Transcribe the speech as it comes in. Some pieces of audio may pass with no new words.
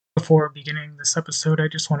before beginning this episode, I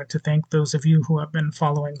just wanted to thank those of you who have been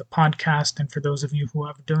following the podcast, and for those of you who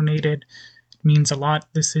have donated. It means a lot.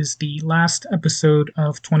 This is the last episode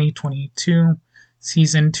of 2022.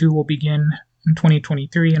 Season 2 will begin in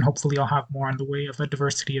 2023, and hopefully I'll have more in the way of a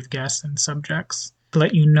diversity of guests and subjects. To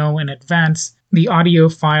let you know in advance, the audio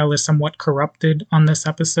file is somewhat corrupted on this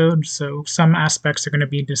episode, so some aspects are going to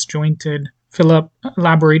be disjointed. Filip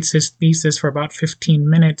elaborates his thesis for about 15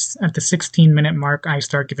 minutes. At the 16-minute mark, I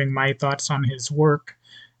start giving my thoughts on his work,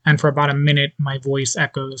 and for about a minute, my voice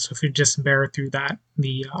echoes. So if you just bear through that,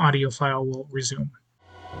 the audio file will resume.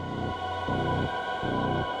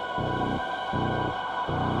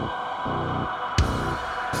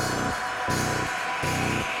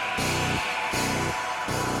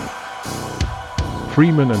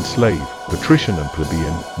 Freeman and slave, patrician and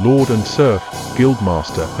plebeian, lord and serf,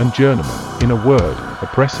 guildmaster and journeyman, in a word,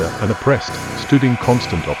 oppressor and oppressed, stood in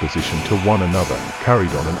constant opposition to one another, carried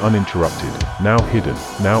on an uninterrupted, now hidden,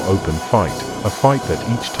 now open fight, a fight that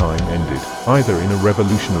each time ended, either in a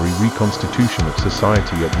revolutionary reconstitution of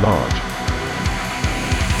society at large,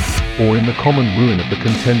 or in the common ruin of the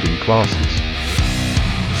contending classes.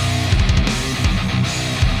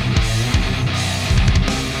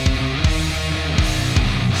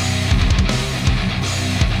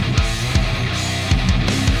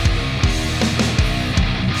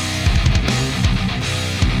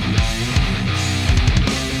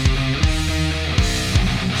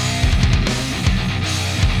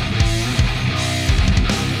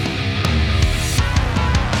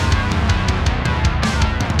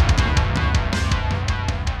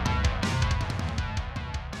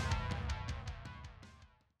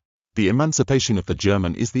 The emancipation of the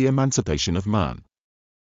German is the emancipation of man.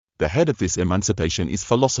 The head of this emancipation is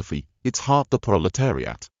philosophy, its heart the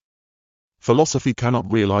proletariat. Philosophy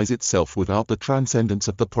cannot realize itself without the transcendence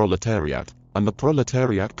of the proletariat, and the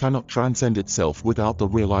proletariat cannot transcend itself without the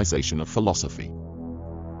realization of philosophy.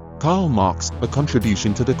 Karl Marx, a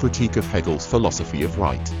contribution to the critique of Hegel's philosophy of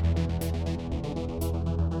right.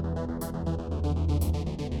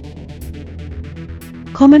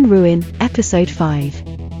 Common Ruin, Episode 5.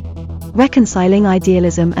 Reconciling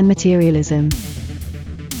Idealism and Materialism.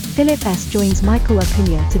 Filip S. joins Michael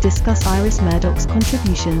Acuna to discuss Iris Murdoch's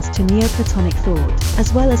contributions to Neoplatonic thought,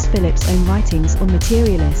 as well as Filip's own writings on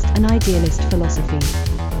materialist and idealist philosophy.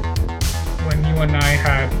 When you and I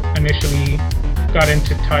had initially got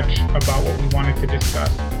into touch about what we wanted to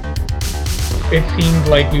discuss, it seemed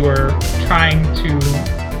like we were trying to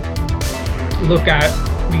look at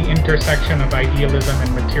the intersection of idealism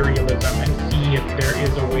and materialism and see if there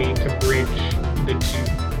is a way to bridge the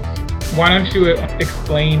two. Why don't you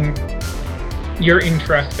explain your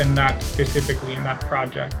interest in that specifically, in that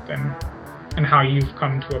project, and how you've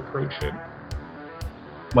come to approach it?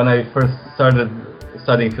 When I first started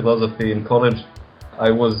studying philosophy in college,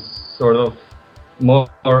 I was sort of more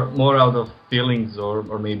out of feelings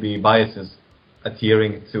or maybe biases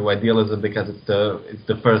adhering to idealism because it's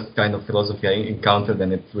the first kind of philosophy I encountered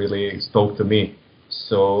and it really spoke to me.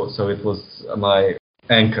 So it was my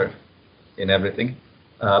anchor in everything.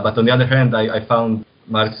 But on the other hand, I found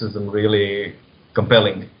Marxism really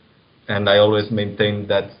compelling, and I always maintained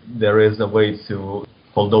that there is a way to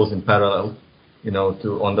hold those in parallel.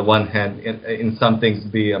 To on the one hand, in some things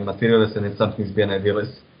be a materialist and in some things be an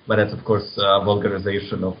idealist. But that's of course a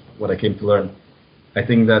vulgarization of what I came to learn. I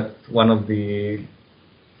think that one of the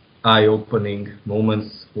eye-opening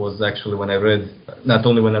moments was actually when I read, not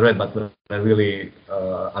only when I read, but when I really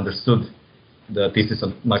understood the thesis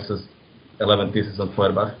of Marx's 11 Theses on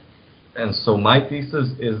Feuerbach. And so my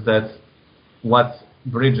thesis is that what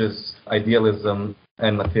bridges idealism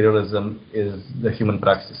and materialism is the human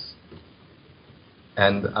praxis.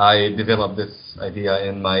 And I developed this idea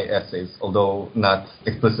in my essays, although not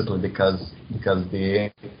explicitly because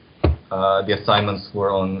the assignments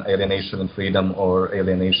were on alienation and freedom, or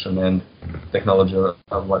alienation and technology, or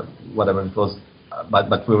whatever it was.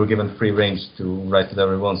 But we were given free range to write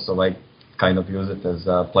whatever we want, so I kind of use it as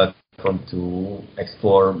a platform to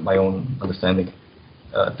explore my own understanding,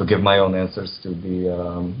 to give my own answers to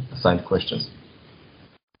the assigned questions.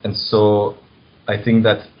 And so I think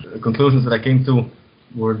that the conclusions that I came to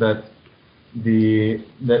were that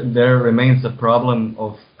there remains a problem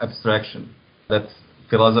of abstraction that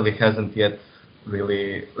philosophy hasn't yet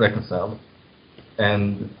really reconciled.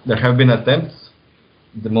 And there have been attempts.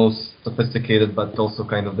 The most sophisticated but also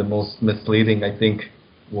kind of the most misleading, I think,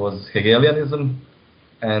 was Hegelianism,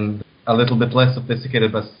 and a little bit less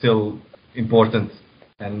sophisticated but still important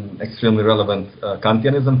and extremely relevant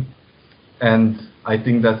Kantianism. And I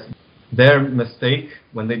think that their mistake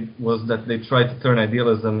was that they tried to turn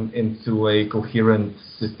idealism into a coherent,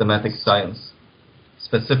 systematic science.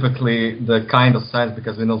 Specifically, the kind of science,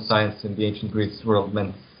 because we know science in the ancient Greek world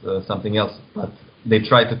meant something else, but they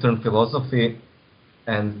tried to turn philosophy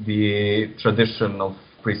and the tradition of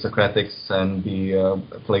pre-Socratics and the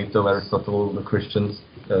Plato, Aristotle, the Christians,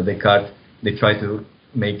 Descartes, they tried to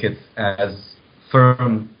make it as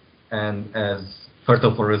firm and as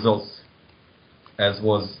fertile for results as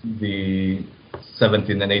was the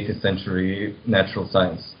 17th and 18th century natural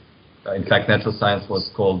science. In fact, natural science was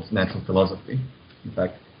called natural philosophy, in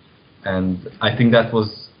fact. And I think that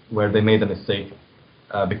was where they made a mistake,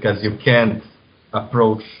 because you can't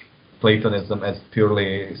approach Platonism as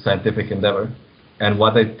purely scientific endeavor. And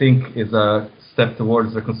what I think is a step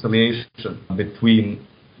towards reconciliation between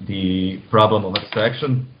the problem of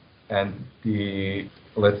abstraction and the,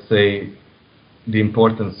 let's say, the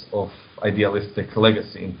importance of idealistic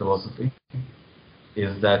legacy in philosophy,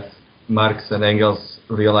 is that Marx and Engels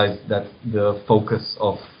realized that the focus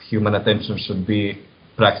of human attention should be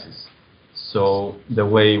praxis. So the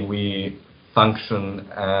way we function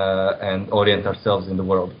and orient ourselves in the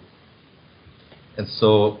world. And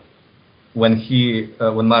so when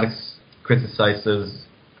Marx criticizes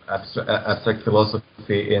abstract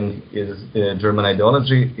philosophy in his German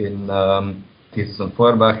ideology, in Thesis on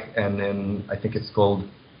Feuerbach, and in, I think it's called,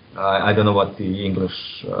 I don't know what the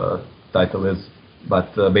English title is,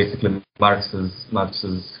 but basically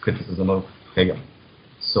Marx's criticism of Hegel.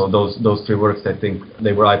 So those three works, I think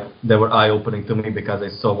they were eye-opening to me, because I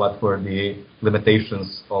saw what were the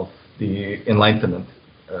limitations of the Enlightenment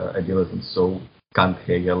idealism. So Kant,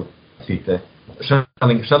 Hegel, Fichte.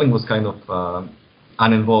 Schelling was kind of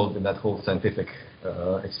uninvolved in that whole scientific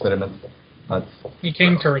experiment, but he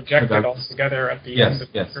came to reject it altogether at the end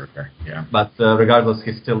of the career. Yeah. But regardless,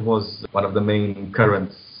 he still was one of the main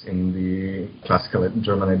currents in the classical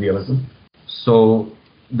German idealism. So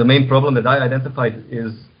the main problem that I identified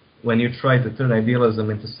is when you try to turn idealism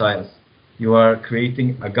into science, you are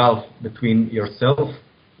creating a gulf between yourself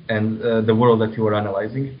and the world that you are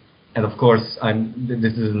analyzing. And of course,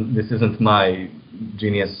 this isn't my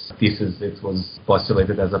genius thesis. It was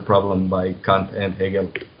postulated as a problem by Kant and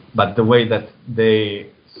Hegel. But the way that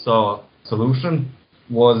they saw solution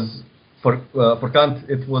was, for Kant,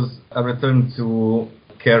 it was a return to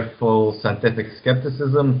careful scientific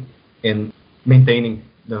skepticism in maintaining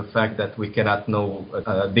the fact that we cannot know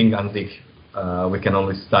Ding an sich. We can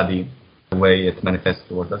only study the way it manifests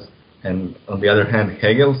towards us. And on the other hand,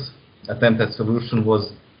 Hegel's attempt at solution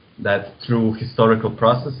was that through historical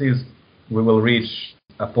processes, we will reach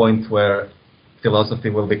a point where philosophy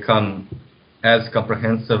will become as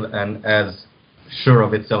comprehensive and as sure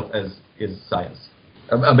of itself as is science.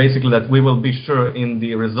 Basically, that we will be sure in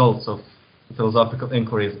the results of philosophical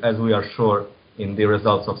inquiries as we are sure in the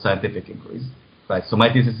results of scientific inquiries. Right. So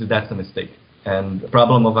my thesis is that's a mistake, and the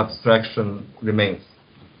problem of abstraction remains.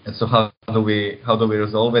 And so how do we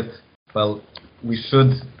resolve it? Well, we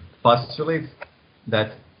should postulate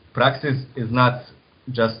that praxis is not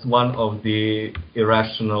just one of the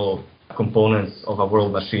irrational components of a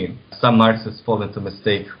world machine. Some Marxists fall into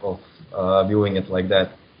mistake of viewing it like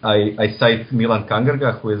that. I cite Milan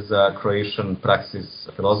Kangerga, who is a Croatian praxis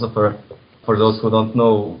philosopher. For those who don't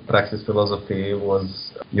know, praxis philosophy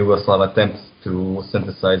was Yugoslav attempt to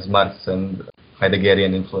synthesize Marx and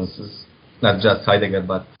Heideggerian influences. Not just Heidegger,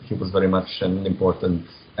 but he was very much an important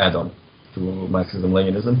add-on to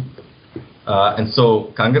Marxism-Leninism. And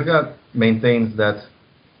so Kangerga maintains that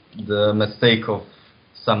the mistake of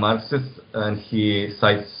some Marxists, and he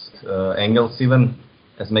cites Engels even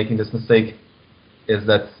as making this mistake, is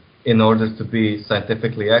that in order to be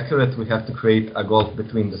scientifically accurate, we have to create a gulf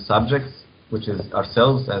between the subjects, which is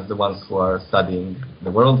ourselves as the ones who are studying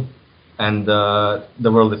the world, and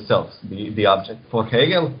the world itself, the object. For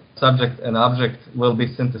Hegel, subject and object will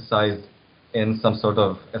be synthesized in some sort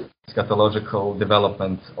of eschatological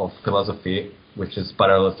development of philosophy, which is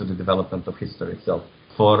parallel to the development of history itself.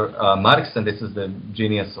 For Marx, and this is the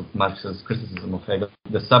genius of Marx's criticism of Hegel,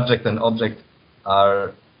 the subject and object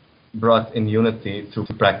are brought in unity through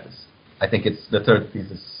practice. I think it's the third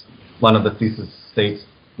thesis. One of the theses states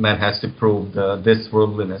man has to prove the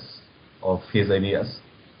this-worldliness of his ideas.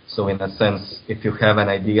 So in a sense, if you have an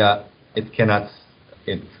idea, it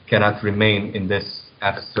cannot remain in this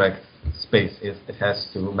abstract space. It has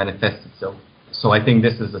to manifest itself. So I think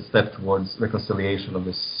this is a step towards reconciliation of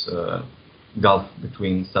this gulf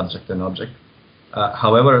between subject and object.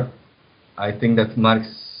 However, I think that Marx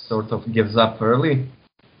sort of gives up early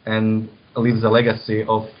and leaves a legacy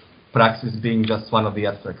of praxis being just one of the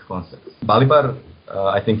abstract concepts. Balibar,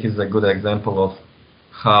 I think, is a good example of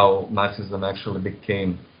how Marxism actually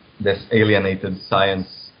became this alienated science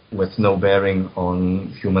with no bearing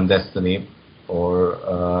on human destiny or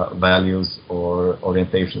values or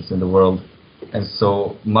orientations in the world. And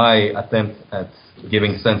so my attempt at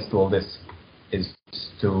giving sense to all this is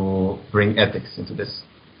to bring ethics into this.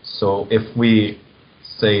 So if we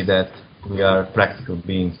say that we are practical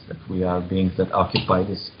beings, that we are beings that occupy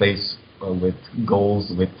this space with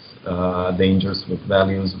goals, with dangers, with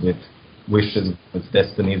values, with wishes, with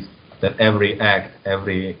destinies, that every act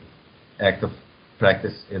of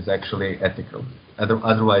practice is actually ethical.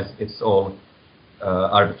 Otherwise, it's all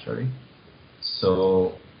arbitrary.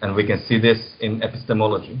 So, and we can see this in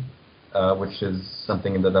epistemology, which is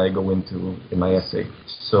something that I go into in my essay.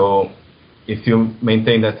 So, if you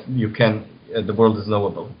maintain that the world is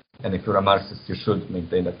knowable, and if you're a Marxist, you should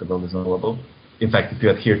maintain that the world is knowable. In fact, if you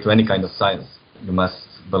adhere to any kind of science, you must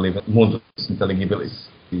believe in mundus intelligibilis,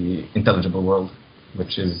 the intelligible world,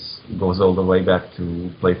 which goes all the way back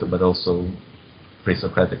to Plato, but also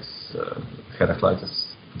pre-Socratics,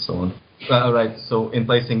 Heraclitus, and so on. Right. So, in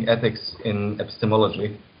placing ethics in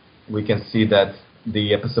epistemology, we can see that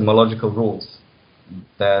the epistemological rules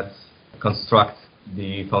that construct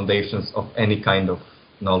the foundations of any kind of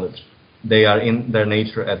knowledge, they are in their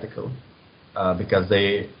nature ethical, because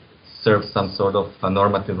they serve some sort of a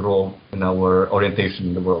normative role in our orientation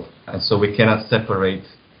in the world. And so we cannot separate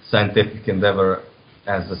scientific endeavor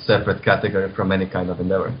as a separate category from any kind of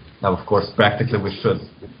endeavor. Now, of course, practically we should.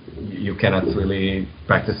 You cannot really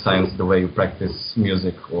practice science the way you practice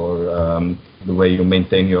music or the way you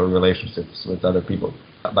maintain your relationships with other people.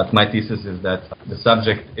 But my thesis is that the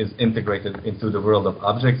subject is integrated into the world of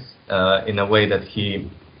objects in a way that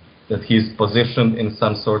he's positioned in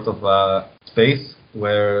some sort of space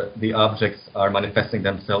where the objects are manifesting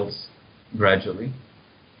themselves gradually.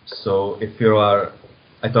 So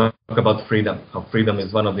I talk about freedom, how freedom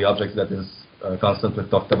is one of the objects that is constantly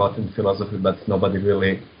talked about in philosophy, but nobody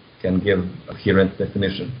really can give a coherent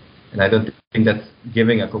definition. And I don't think that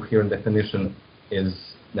giving a coherent definition is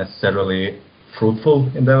necessarily fruitful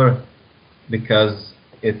endeavor, because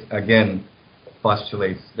it again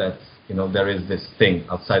postulates that there is this thing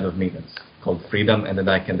outside of me that's called freedom, and then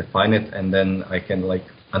I can define it, and then I can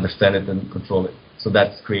understand it and control it. So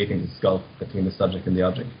that's creating this gulf between the subject and the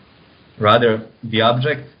object. Rather, the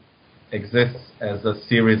object exists as a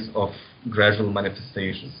series of gradual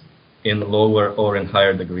manifestations in lower or in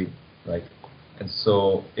higher degree, right? And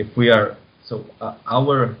so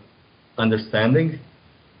our understanding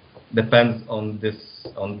depends on this,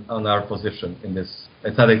 on our position in this.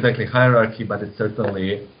 It's not exactly hierarchy, but it's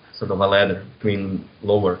certainly sort of a ladder between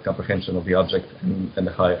lower comprehension of the object and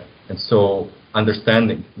the higher. And so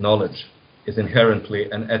understanding, knowledge, is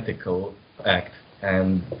inherently an ethical act.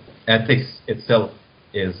 And ethics itself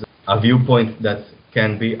is a viewpoint that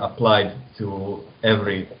can be applied to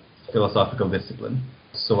every philosophical discipline.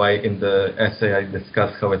 So in the essay I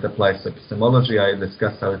discuss how it applies to epistemology, I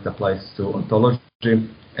discuss how it applies to ontology,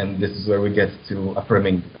 and this is where we get to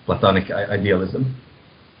affirming Platonic idealism.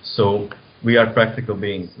 So we are practical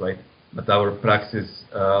beings, right? But our praxis,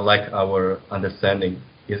 like our understanding,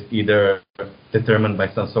 is either determined by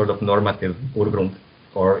some sort of normative urgrund,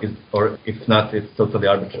 or if not, it's totally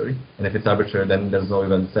arbitrary. And if it's arbitrary, then there's no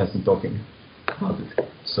even sense in talking about it.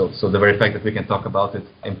 So the very fact that we can talk about it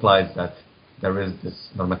implies that there is this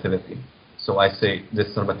normativity. So I say this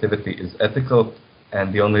normativity is ethical,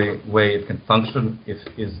 and the only way it can function is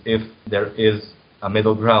if there is a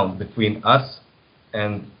middle ground between us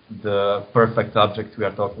and the perfect object we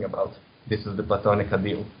are talking about. This is the Platonic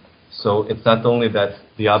ideal. So it's not only that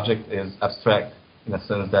the object is abstract, in a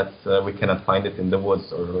sense that we cannot find it in the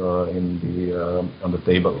woods or on the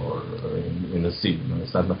table or in the sea.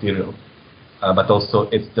 It's not material. But also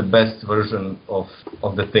it's the best version of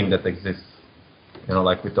the thing that exists.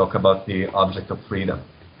 Like we talk about the object of freedom.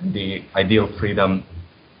 The ideal freedom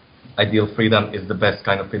is the best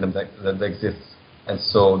kind of freedom that exists. And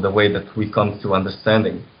so the way that we come to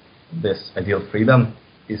understanding this ideal freedom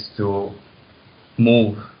is to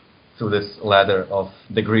move through this ladder of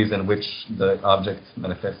degrees in which the object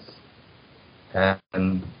manifests.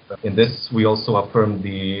 And in this we also affirm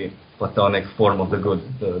the Platonic form of the good,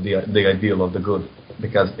 the ideal of the good,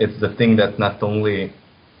 because it's the thing that not only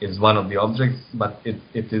is one of the objects, but it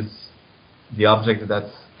is the object that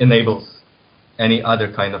enables any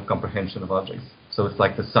other kind of comprehension of objects. So it's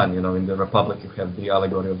like the sun, in the Republic you have the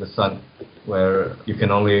allegory of the sun, where you can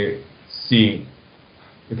see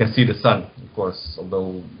the sun, of course,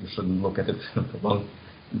 although you shouldn't look at it for long,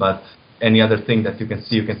 but any other thing that you can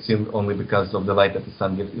see only because of the light that the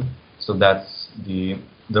sun gives you. So that's the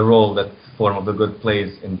the role that form of the good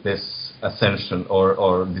plays in this ascension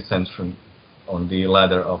or descension on the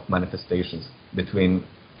ladder of manifestations between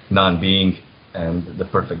non-being and the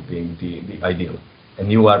perfect being, the ideal.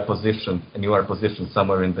 And you are positioned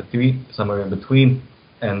somewhere in between,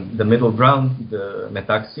 and the middle ground, the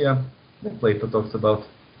metaxia that Plato talks about,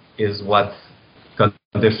 is what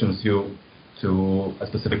conditions you to a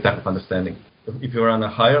specific type of understanding. If you're on a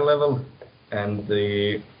higher level and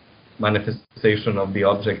the manifestation of the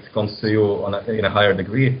object comes to you in a higher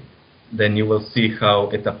degree, then you will see how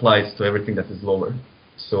it applies to everything that is lower.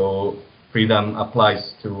 So freedom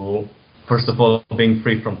applies to, first of all, being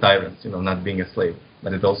free from tyrants, not being a slave.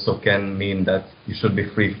 But it also can mean that you should be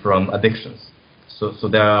free from addictions. So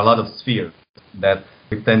there are a lot of spheres that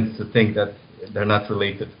we tend to think that they're not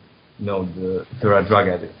related. If you're a drug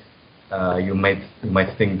addict, you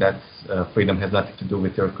might think that freedom has nothing to do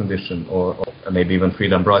with your condition, or maybe even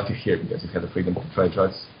freedom brought you here because you had the freedom to try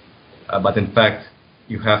drugs. But in fact,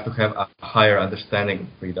 you have to have a higher understanding of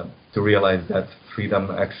freedom to realize that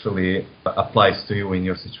freedom actually applies to you in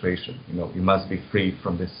your situation. You must be free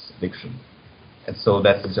from this addiction. And so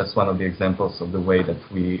that's just one of the examples of the way that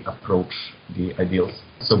we approach the ideals.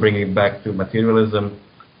 So bringing it back to materialism,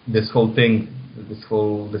 this whole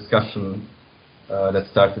discussion that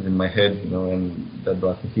started in my head, and that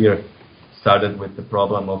brought me here, started with the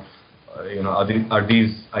problem of, are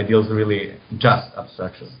these ideals really just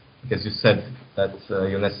abstractions? Because you said that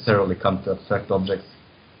you necessarily come to abstract objects,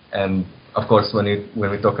 and of course, when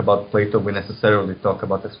we talk about Plato, we necessarily talk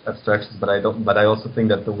about abstractions. But I also think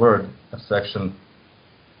that the word abstraction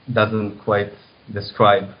doesn't quite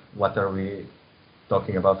describe what are we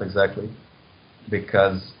talking about exactly,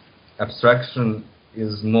 because abstraction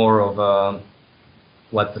is more of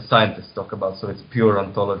what the scientists talk about. So it's pure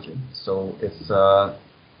ontology. So it's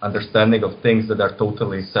understanding of things that are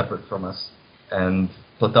totally separate from us, and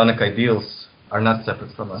Platonic ideals are not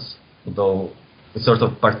separate from us, though we sort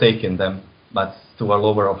of partake in them, but to a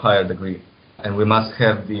lower or higher degree. And we must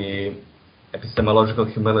have the epistemological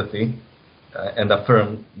humility and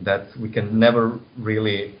affirm that we can never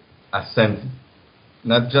really ascend,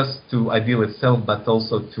 not just to ideal itself, but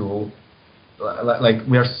also to, like,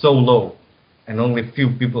 we are so low, and only few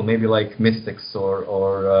people, maybe like mystics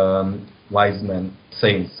or wise men,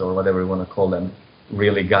 saints, or whatever you want to call them,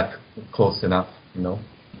 really got close enough,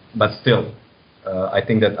 But still, I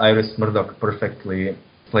think that Iris Murdoch perfectly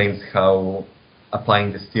explains how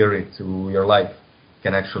applying this theory to your life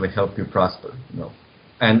can actually help you prosper,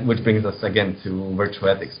 And which brings us again to virtue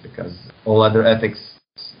ethics, because all other ethics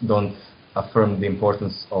don't affirm the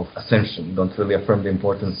importance of ascension, don't really affirm the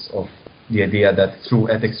importance of the idea that through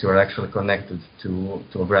ethics you are actually connected to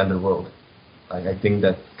a grander world. I think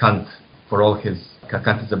that Kant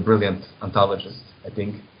is a brilliant ontologist, I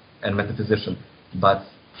think, and metaphysician, but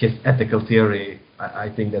his ethical theory, I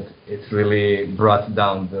think that it really brought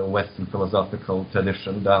down the Western philosophical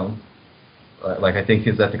tradition down. I think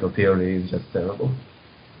his ethical theory is just terrible.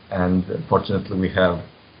 And fortunately we have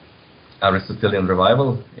Aristotelian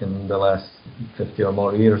revival in the last 50 or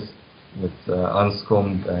more years with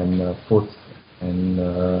Anscombe and Foote and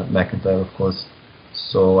McIntyre, of course.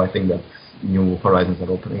 So I think that new horizons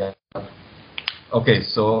are opening up. Okay,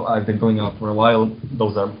 so I've been going on for a while.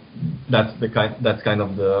 That's kind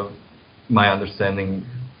of my understanding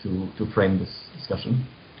to frame this discussion.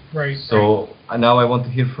 Right. So now I want to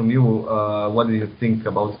hear from you. What do you think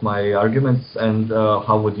about my arguments, and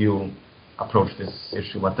how would you approach this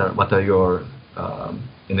issue? What are your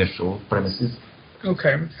initial premises?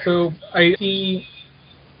 Okay, so I see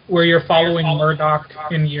where you're following Murdoch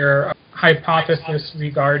in your hypothesis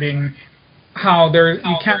regarding how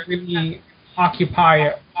you can't really occupy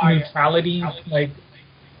neutrality, like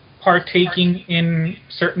partaking in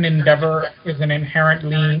certain endeavor is an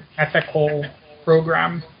inherently ethical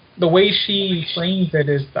program. The way she frames it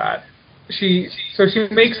is that she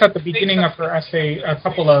makes at the beginning of her essay a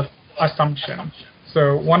couple of assumptions.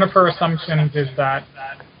 So one of her assumptions is that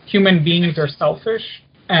human beings are selfish,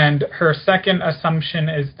 and her second assumption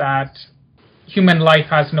is that human life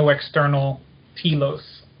has no external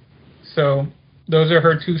telos. So those are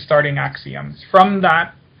her two starting axioms. From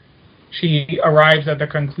that, she arrives at the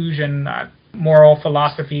conclusion that moral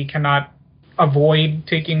philosophy cannot avoid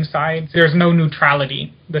taking sides. There's no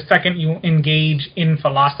neutrality. The second you engage in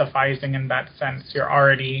philosophizing in that sense, you're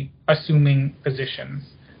already assuming positions.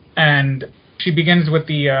 And she begins with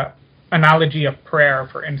the analogy of prayer,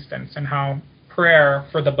 for instance, and how prayer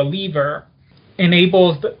for the believer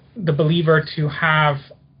enables the believer to have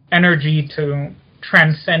energy to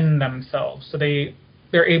transcend themselves. So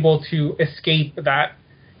they're able to escape that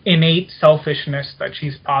innate selfishness that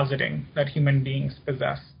she's positing that human beings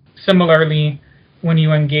possess. Similarly, when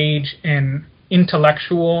you engage in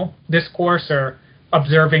intellectual discourse or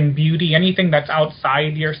observing beauty, anything that's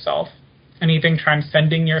outside yourself, anything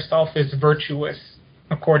transcending yourself is virtuous,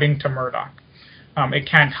 according to Murdoch. It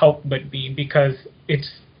can't help but be, because it's,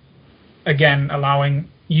 again, allowing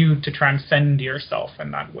you to transcend yourself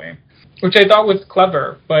in that way, which I thought was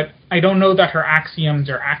clever, but I don't know that her axioms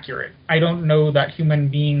are accurate. I don't know that human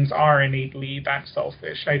beings are innately that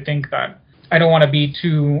selfish. I think that, I don't want to be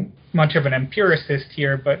too much of an empiricist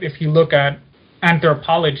here, but if you look at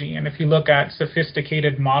anthropology and if you look at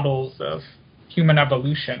sophisticated models of human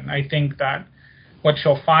evolution, I think that what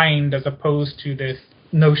you'll find, as opposed to this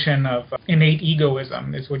notion of innate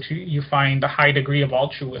egoism, is what you find a high degree of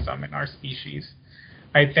altruism in our species.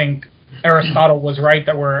 I think Aristotle was right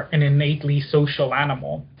that we're an innately social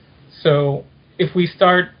animal. So if we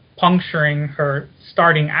start puncturing her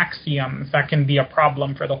starting axioms, that can be a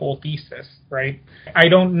problem for the whole thesis, right? I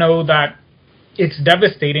don't know that it's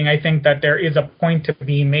devastating. I think that there is a point to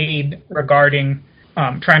be made regarding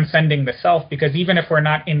transcending the self, because even if we're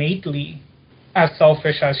not innately as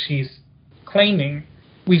selfish as she's claiming,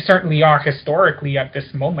 we certainly are historically at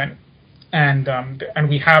this moment, and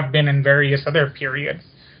we have been in various other periods.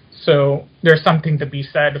 So there's something to be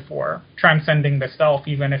said for transcending the self,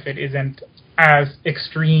 even if it isn't as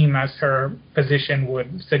extreme as her position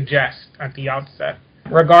would suggest at the outset.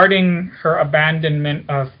 Regarding her abandonment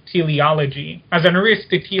of teleology, as an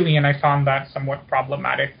Aristotelian, I found that somewhat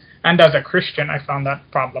problematic. And as a Christian, I found that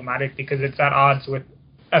problematic because it's at odds with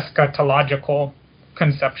eschatological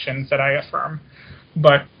conceptions that I affirm.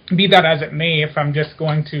 But be that as it may, if I'm just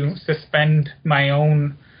going to suspend my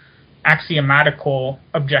own axiomatical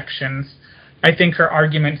objections, I think her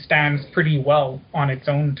argument stands pretty well on its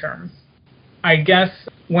own terms. I guess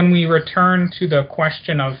when we return to the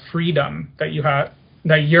question of freedom that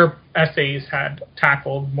your essays had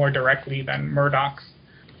tackled more directly than Murdoch's,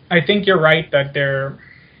 I think you're right that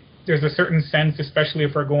there's a certain sense, especially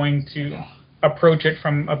if we're going to approach it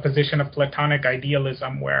from a position of Platonic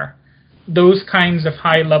idealism, where those kinds of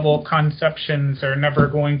high-level conceptions are never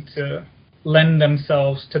going to lend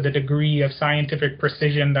themselves to the degree of scientific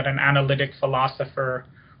precision that an analytic philosopher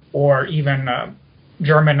or even a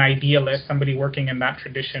German idealist, somebody working in that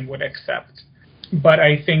tradition, would accept. But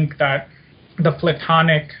I think that the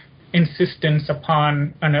Platonic insistence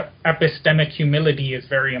upon an epistemic humility is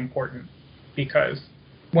very important, because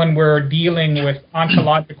when we're dealing with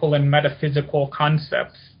ontological and metaphysical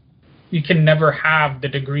concepts, you can never have the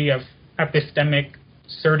degree of epistemic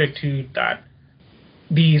certitude that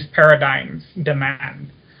these paradigms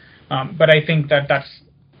demand. But I think that that's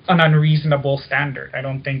an unreasonable standard. I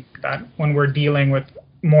don't think that when we're dealing with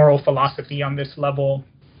moral philosophy on this level,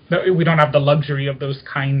 that we don't have the luxury of those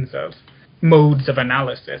kinds of modes of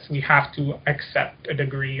analysis. We have to accept a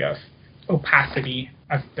degree of opacity,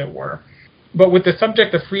 as it were. But with the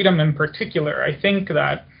subject of freedom in particular, I think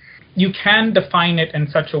that you can define it in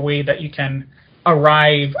such a way that you can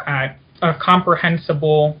arrive at a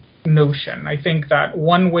comprehensible notion. I think that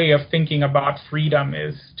one way of thinking about freedom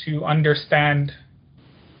is to understand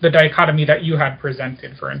the dichotomy that you had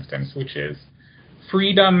presented, for instance, which is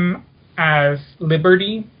freedom as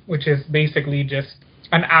liberty, which is basically just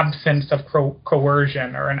an absence of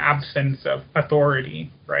coercion or an absence of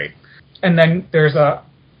authority, right? And then there's a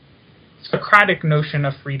Socratic notion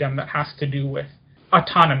of freedom that has to do with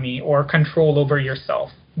autonomy or control over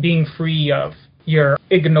yourself, being free of your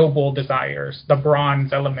ignoble desires, the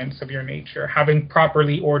bronze elements of your nature, having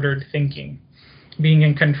properly ordered thinking, being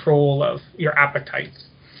in control of your appetites.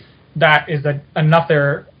 That is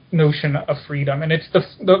another notion of freedom, and it's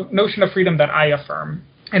the notion of freedom that I affirm.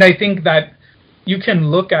 And I think that you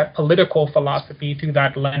can look at political philosophy through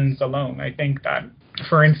that lens alone. I think that,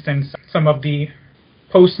 for instance, some of the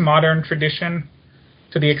postmodern tradition,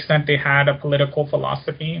 to the extent they had a political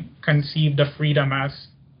philosophy, conceived of freedom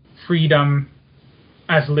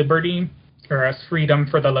as liberty, or as freedom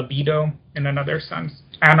for the libido in another sense.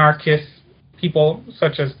 Anarchists, people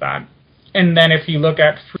such as that. And then if you look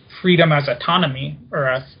at freedom as autonomy or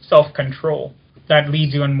as self-control, that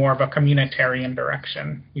leads you in more of a communitarian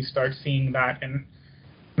direction. You start seeing that in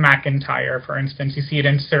McIntyre, for instance. You see it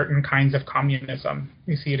in certain kinds of communism.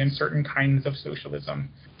 You see it in certain kinds of socialism.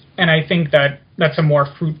 And I think that that's a more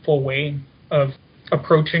fruitful way of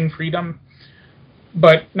approaching freedom.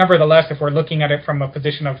 But nevertheless, if we're looking at it from a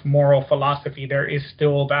position of moral philosophy, there is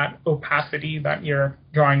still that opacity that you're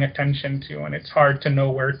drawing attention to, and it's hard to know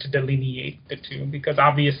where to delineate the two, because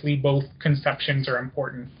obviously both conceptions are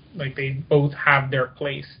important. Like, they both have their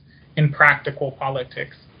place in practical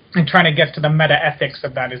politics. And trying to get to the meta-ethics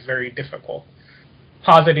of that is very difficult.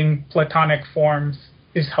 Positing Platonic forms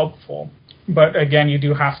is helpful, but again, you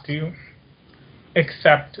do have to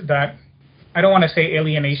accept that, I don't want to say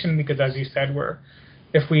alienation, because as you said,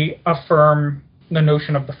 if we affirm the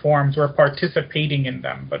notion of the forms, we're participating in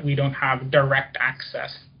them, but we don't have direct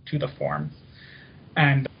access to the forms.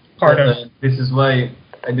 And this is why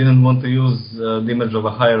I didn't want to use the image of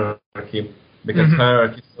a hierarchy, because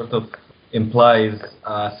hierarchy sort of implies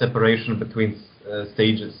separation between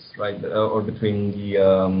stages, right, or between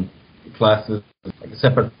the classes, like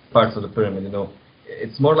separate parts of the pyramid.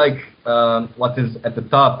 It's more like what is at the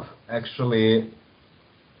top actually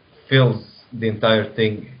fills the entire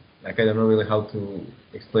thing. Like, I don't know really how to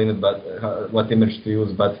explain it, but what image to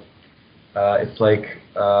use, but it's like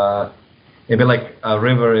maybe like a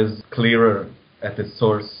river is clearer at its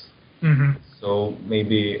source. So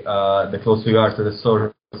maybe the closer you are to the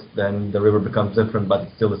source, then the river becomes different, but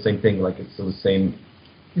it's still the same thing. Like, it's still the same.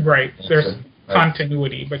 Right. There's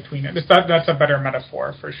continuity between it. That's a better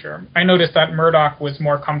metaphor for sure. I noticed that Murdoch was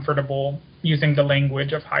more comfortable using the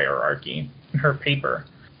language of hierarchy in her paper.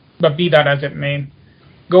 But be that as it may,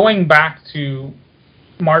 going back to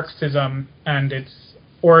Marxism and its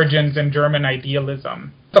origins in German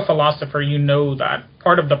idealism, as a philosopher, you know that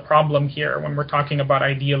part of the problem here when we're talking about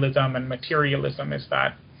idealism and materialism is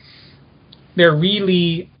that they're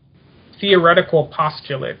really theoretical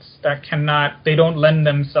postulates that they don't lend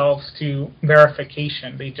themselves to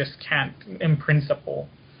verification. They just can't in principle.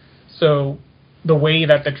 So the way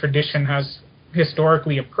that the tradition has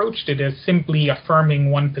historically approached it is simply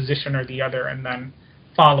affirming one position or the other and then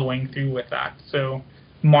following through with that. So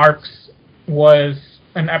Marx was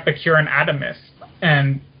an Epicurean atomist,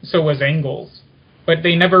 and so was Engels. But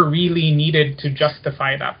they never really needed to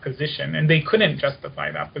justify that position, and they couldn't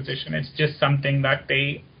justify that position. It's just something that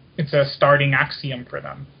it's a starting axiom for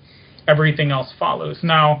them. Everything else follows.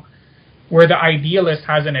 Now, where the idealist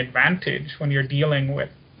has an advantage when you're dealing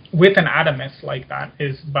with an atomist like that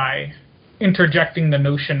is by interjecting the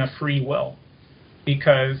notion of free will.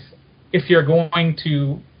 Because if you're going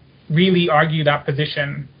to really argue that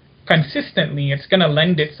position consistently, it's going to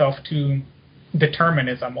lend itself to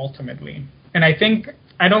determinism ultimately. And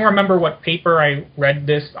I don't remember what paper I read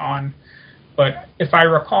this on, but if I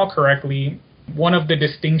recall correctly, one of the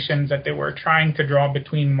distinctions that they were trying to draw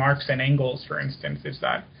between Marx and Engels, for instance, is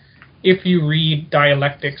that if you read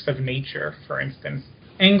Dialectics of Nature, for instance,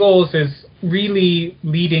 Engels is really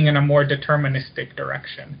leading in a more deterministic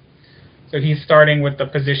direction. So he's starting with the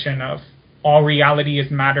position of all reality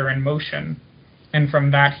is matter and motion, and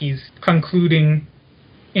from that he's concluding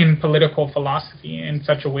in political philosophy in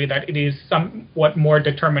such a way that it is somewhat more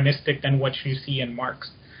deterministic than what you see in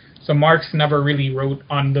Marx. So Marx never really wrote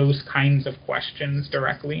on those kinds of questions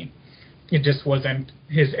directly. It just wasn't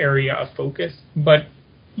his area of focus. But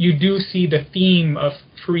you do see the theme of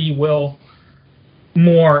free will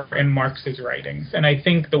more in Marx's writings. And I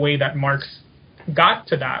think the way that Marx got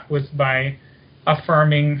to that was by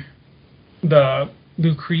affirming the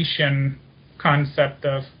Lucretian concept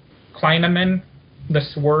of Kleinemann, the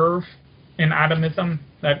swerve in atomism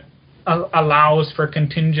that allows for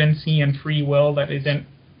contingency and free will that isn't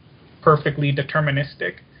perfectly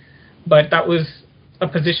deterministic. But that was a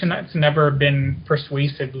position that's never been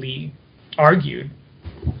persuasively argued.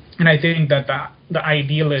 And I think that the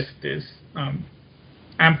idealist is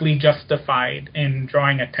amply justified in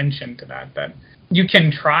drawing attention to that you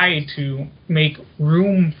can try to make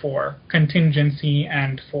room for contingency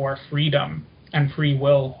and for freedom and free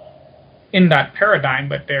will in that paradigm,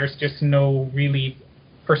 but there's just no really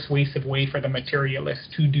persuasive way for the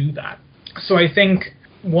materialist to do that. So I think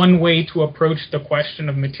one way to approach the question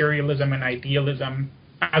of materialism and idealism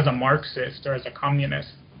as a Marxist or as a communist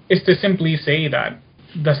is to simply say that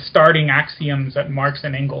the starting axioms that Marx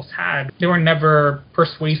and Engels had, they were never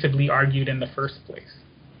persuasively argued in the first place.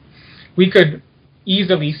 We could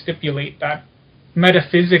easily stipulate that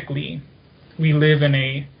metaphysically we live in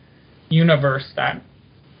a universe that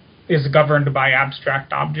is governed by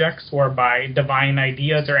abstract objects or by divine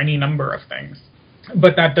ideas or any number of things.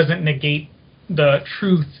 But that doesn't negate the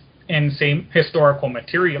truth in, say, historical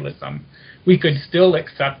materialism. We could still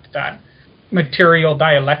accept that material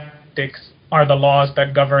dialectics are the laws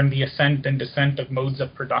that govern the ascent and descent of modes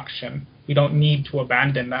of production. We don't need to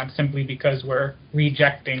abandon that simply because we're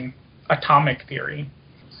rejecting atomic theory.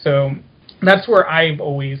 So that's where I've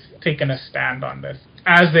always taken a stand on this.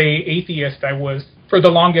 As an atheist, I was, for the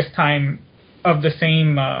longest time, of the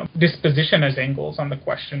same disposition as Engels on the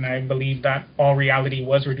question. I believe that all reality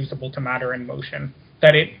was reducible to matter and motion,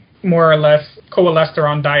 that it more or less coalesced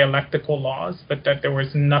around dialectical laws, but that there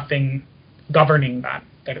was nothing governing that.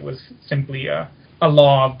 that it was simply a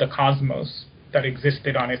law of the cosmos that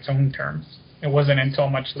existed on its own terms. It wasn't until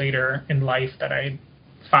much later in life that I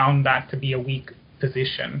found that to be a weak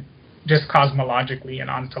position, just cosmologically and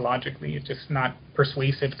ontologically. It's just not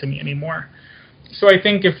persuasive to me anymore. So I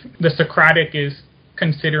think if the Socratic is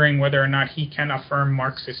considering whether or not he can affirm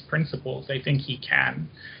Marxist principles, I think he can.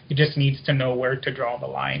 He just needs to know where to draw the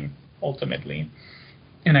line, ultimately.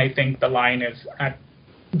 And I think the line is at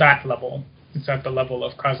that level. It's at the level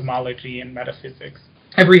of cosmology and metaphysics.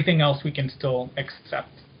 Everything else we can still accept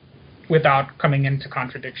without coming into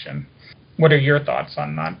contradiction. What are your thoughts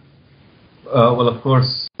on that? Well, of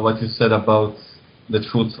course, what you said about the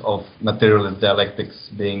truth of materialist dialectics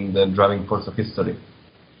being the driving force of history.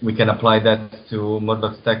 We can apply that to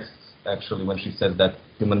Murdoch's texts, actually, when she says that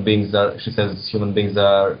human beings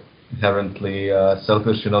are inherently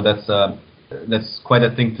selfish. That's quite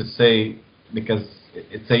a thing to say, because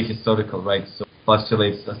it's ahistorical, right? So it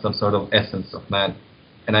postulates some sort of essence of man.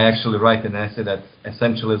 And I actually write in an essay that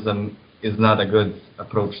essentialism is not a good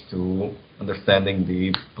approach to understanding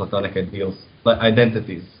the Platonic ideals, but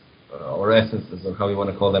identities or essences, or how you want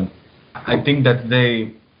to call them. I think that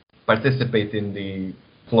they participate in the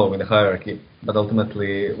flow, in the hierarchy, but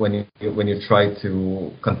ultimately when you try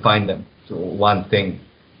to confine them to one thing,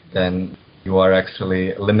 then you are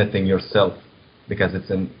actually limiting yourself, because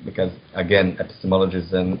again, epistemology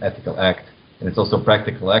is an ethical act, and it's also a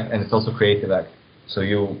practical act, and it's also a creative act. So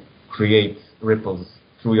you create ripples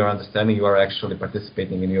through your understanding. You are actually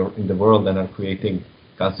participating in the world and are creating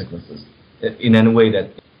consequences in any way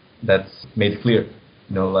that's made clear.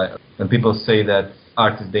 Like when people say that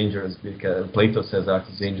art is dangerous because Plato says art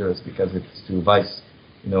is dangerous because it's to vice.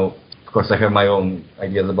 Of course, I have my own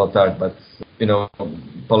ideas about art, but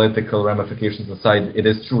political ramifications aside, it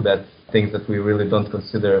is true that things that we really don't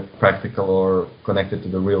consider practical or connected to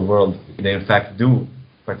the real world, they in fact do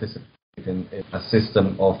participate in a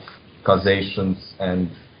system of causations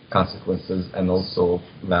and consequences, and also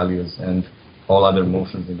values and all other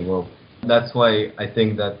motions in the world. That's why I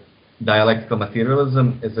think that dialectical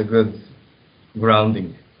materialism is a good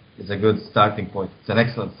grounding, is a good starting point. It's an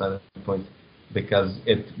excellent starting point, because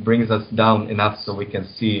it brings us down enough so we can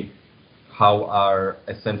see how our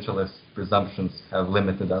essentialist presumptions have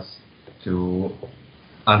limited us to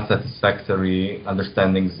unsatisfactory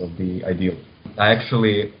understandings of the ideal.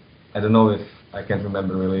 I don't know if I can't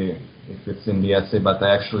remember really if it's in the essay, but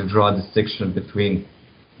I actually draw a distinction between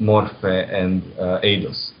morphe and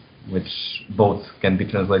eidos, which both can be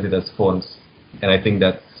translated as forms. And I think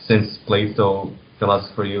that since Plato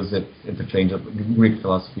philosopher uses it interchangeably, Greek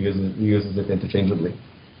philosophy uses it interchangeably,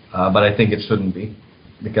 but I think it shouldn't be,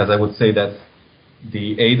 because I would say that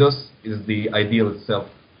the eidos is the ideal itself,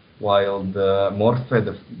 while the morphe,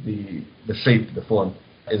 the shape, the form,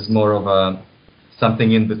 is more of a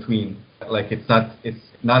something in between. Like it's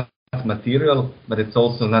not material, but it's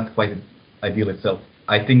also not quite ideal itself.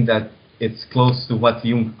 I think that it's close to what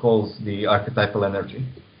Jung calls the archetypal energy.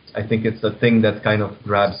 I think it's a thing that kind of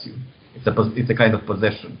grabs you. It's a kind of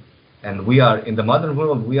possession. And we are, in the modern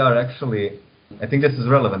world, we are actually, I think this is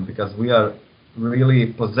relevant, because we are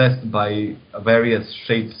really possessed by various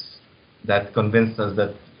shapes that convince us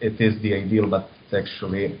that it is the ideal, but it's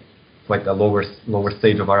actually quite a lower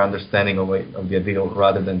stage of our understanding of the ideal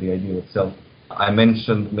rather than the ideal itself. I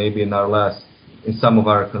mentioned maybe in some of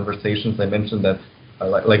our conversations, I mentioned that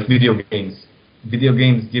like video games. Video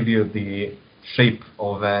games give you the shape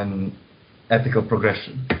of an ethical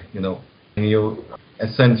progression, and your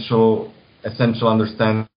essential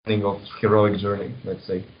understanding of heroic journey, let's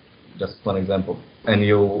say, just one example. And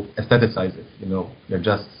you aestheticize it, you're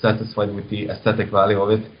just satisfied with the aesthetic value of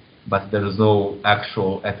it, but there is no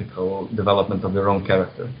actual ethical development of your own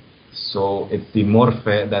character. So it's the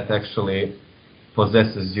morphe that actually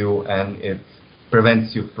possesses you, and it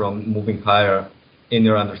prevents you from moving higher in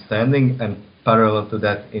your understanding, and parallel to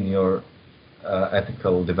that in your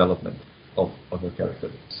ethical development of your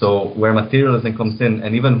character. So where materialism comes in,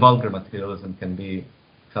 and even vulgar materialism can be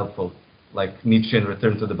helpful, like Nietzschean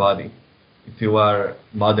Return to the Body. If you are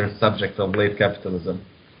modern subject of late capitalism,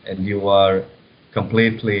 and you are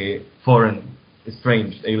completely foreign,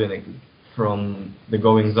 estranged, alienated from the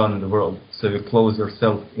goings-on in the world, so you close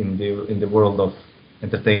yourself in the world of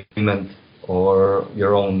entertainment or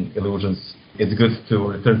your own illusions, it's good to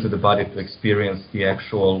return to the body to experience the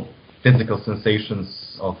actual physical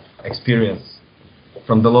sensations of experience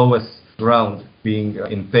from the lowest ground, being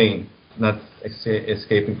in pain, not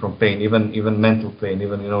escaping from pain, even mental pain,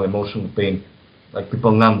 even emotional pain. Like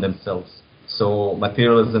people numb themselves. So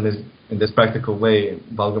materialism is, in this practical way,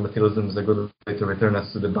 vulgar materialism is a good way to return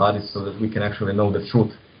us to the body, so that we can actually know the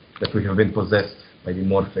truth that we have been possessed by the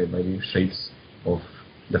morphe, by the shapes of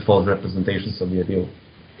the false representations of the ideal.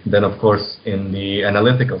 Then, of course, in the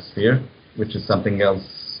analytical sphere, which is something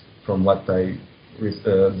else from what I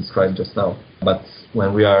described just now. But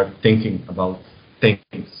when we are thinking about things,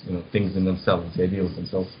 things in themselves, the ideals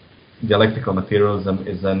themselves, dialectical materialism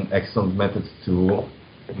is an excellent method to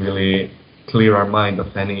really clear our mind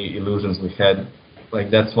of any illusions we had. Like,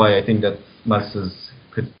 that's why I think that Marx's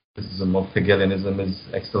criticism of Hegelianism is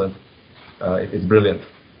excellent. It's brilliant,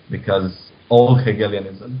 because old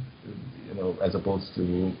Hegelianism, as opposed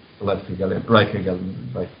to left Hegelian, right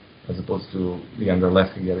Hegelianism, right, as opposed to the younger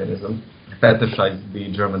left Hegelianism, fetishized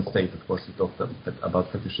the German state. Of course, we talked about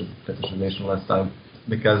fetishization last time,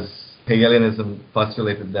 because Hegelianism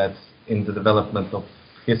postulated that in the development of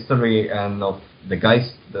history and of the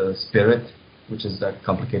Geist, the spirit, which is a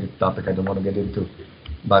complicated topic I don't want to get into,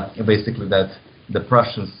 but basically that the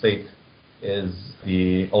Prussian state is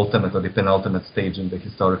the ultimate or the penultimate stage in the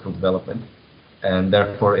historical development, and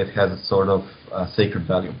therefore it has a sort of sacred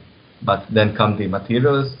value. But then come the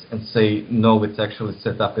materialists and say, no, it's actually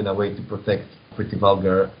set up in a way to protect pretty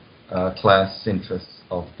vulgar class interests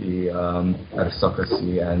of the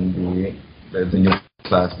aristocracy and the new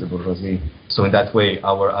class, the bourgeoisie. So in that way,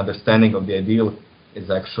 our understanding of the ideal is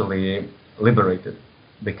actually liberated,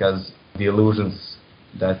 because the illusions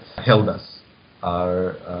that held us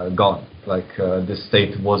are gone. Like, the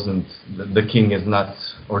state wasn't, the king is not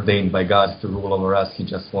ordained by God to rule over us. He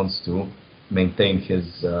just wants to maintain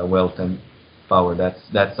his wealth and power.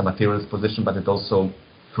 That's a materialist position, but it also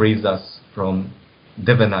frees us from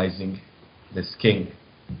divinizing this king,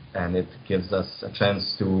 and it gives us a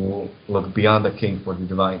chance to look beyond the king for the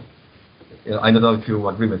divine. I don't know if you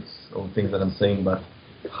agree with all the things that I'm saying, but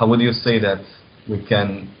how would you say that we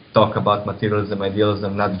can talk about materialism,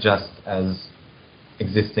 idealism, not just as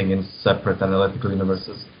existing in separate analytical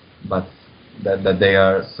universes, but that they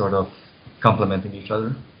are sort of complementing each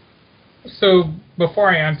other? So before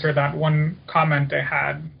I answer that, one comment I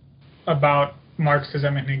had about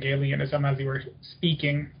Marxism and Hegelianism as you were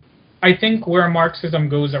speaking, I think where Marxism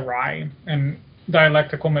goes awry and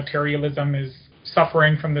dialectical materialism is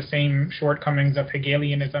suffering from the same shortcomings of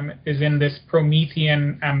Hegelianism is in this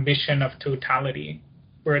Promethean ambition of totality,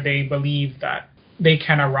 where they believe that they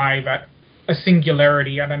can arrive at a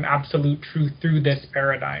singularity, at an absolute truth through this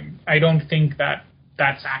paradigm. I don't think that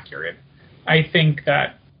that's accurate. I think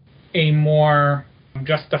that a more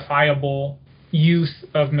justifiable use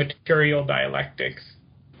of material dialectics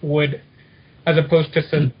would, as opposed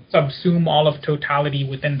to subsume all of totality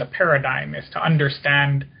within the paradigm, is to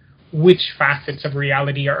understand which facets of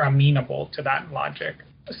reality are amenable to that logic.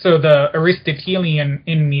 So the Aristotelian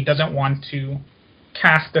in me doesn't want to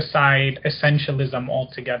cast aside essentialism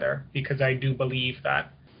altogether, because I do believe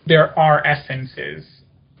that there are essences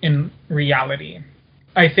in reality.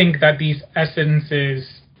 I think that these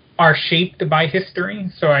essences are shaped by history,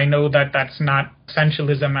 so I know that that's not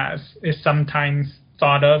essentialism as is sometimes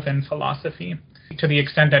thought of in philosophy. To the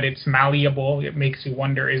extent that it's malleable, it makes you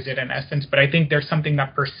wonder, is it an essence? But I think there's something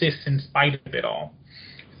that persists in spite of it all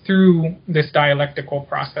through this dialectical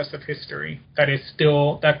process of history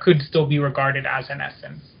that could still be regarded as an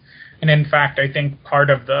essence. And in fact, I think part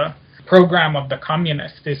of the program of the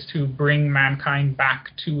communists is to bring mankind back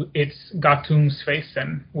to its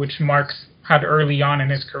Gattungswesen, which Marx had early on in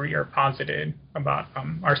his career posited about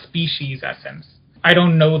our species essence. I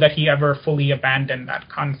don't know that he ever fully abandoned that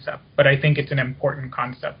concept, but I think it's an important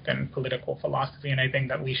concept in political philosophy, and I think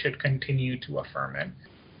that we should continue to affirm it.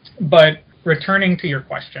 But returning to your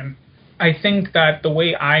question, I think that the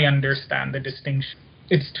way I understand the distinction,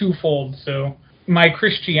 it's twofold. So my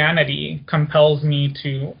Christianity compels me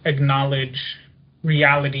to acknowledge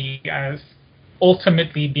reality as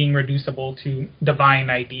ultimately being reducible to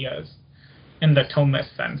divine ideas in the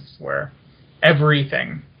Thomist sense, where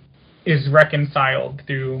everything is reconciled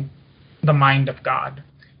through the mind of God.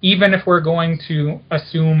 Even if we're going to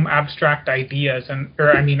assume abstract ideas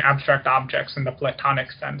abstract objects in the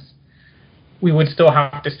Platonic sense, we would still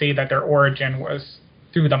have to say that their origin was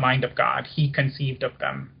through the mind of God. He conceived of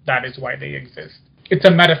them. That is why they exist. It's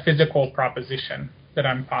a metaphysical proposition that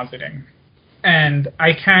I'm positing. And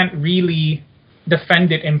I can't really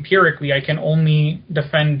defend it empirically. I can only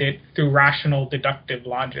defend it through rational deductive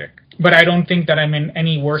logic. But I don't think that I'm in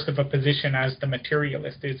any worse of a position as the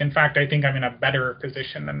materialist is. In fact, I think I'm in a better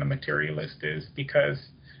position than the materialist is, because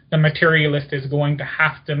the materialist is going to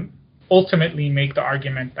have to ultimately make the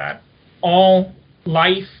argument that all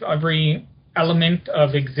life, every element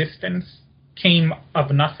of existence came of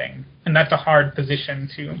nothing. And that's a hard position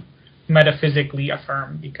to metaphysically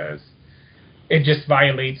affirm, because it just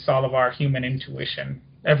violates all of our human intuition.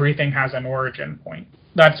 everything has an origin point.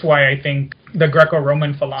 That's why I think the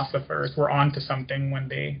Greco-Roman philosophers were onto something when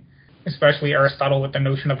they, especially Aristotle with the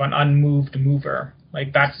notion of an unmoved mover.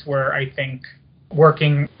 Like that's where I think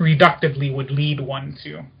working reductively would lead one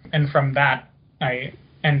to. And from that, I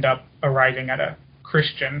end up arriving at a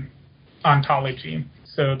Christian ontology.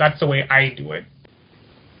 So that's the way I do it.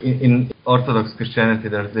 In Orthodox Christianity,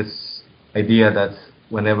 there's this idea that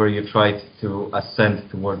whenever you try to ascend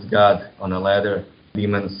towards God on a ladder,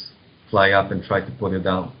 demons fly up and try to pull you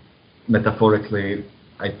down. Metaphorically,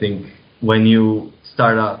 I think when you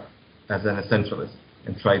start up as an essentialist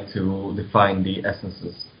and try to define the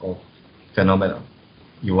essences of phenomena,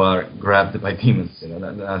 you are grabbed by demons,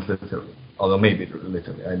 not literally. Although maybe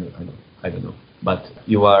literally, I don't know. But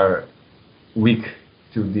you are weak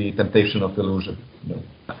to the temptation of illusion.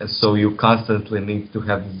 And so you constantly need to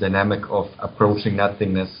have this dynamic of approaching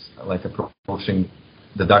nothingness, like approaching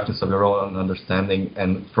the darkness of your own understanding,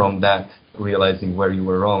 and from that realizing where you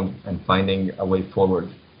were wrong and finding a way forward,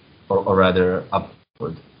 or rather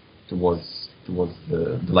upward towards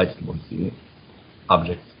the light, towards the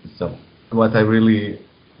object itself. What I really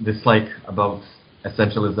dislike about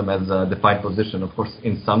essentialism as a defined position, of course,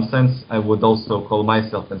 in some sense, I would also call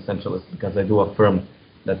myself an essentialist, because I do affirm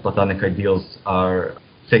that Platonic ideals are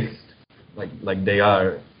fixed, like they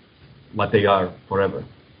are what they are forever.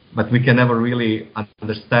 But we can never really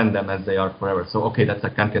understand them as they are forever. So, okay, that's a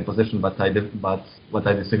Kantian position, but what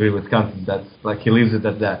I disagree with Kant is that, like, he leaves it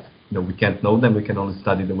at that. We can't know them, we can only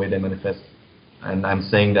study the way they manifest. And I'm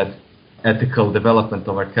saying that ethical development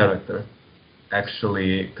of our character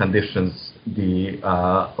actually conditions the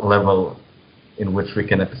level in which we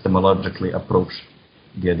can epistemologically approach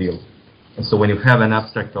the ideal. And so when you have an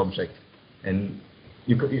abstract object, and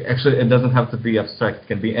actually it doesn't have to be abstract, it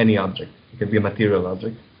can be any object, it can be a material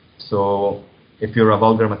object. So if you're a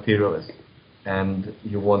vulgar materialist and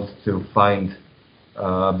you want to find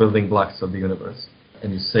building blocks of the universe,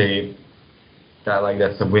 and you say that, like,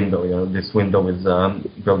 that's a window, this window is a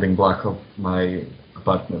building block of my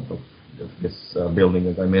apartment, of this building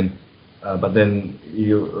that I'm in, but then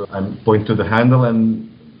I point to the handle and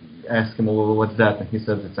ask him, well, what's that? And he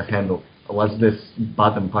says it's a handle. What's this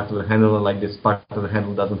bottom part of the handle? And like, this part of the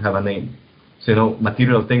handle doesn't have a name. So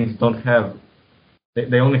material things don't have,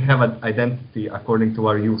 they only have an identity according to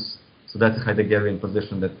our use. So that's a Heideggerian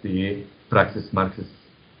position that the praxis Marxists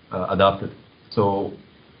adopted. So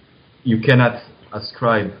you cannot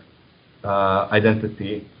ascribe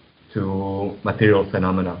identity to material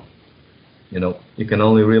phenomena. You can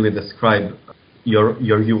only really describe your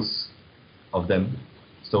use of them.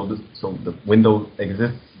 So the window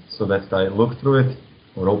exists so that I look through it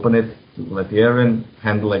or open it to let the air in.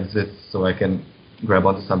 Handle exists so I can grab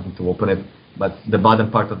onto something to open it. But the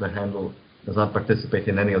bottom part of the handle does not participate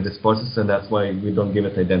in any of these processes, and that's why we don't give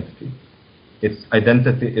it identity. Its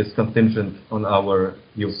identity is contingent on our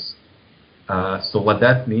use. So what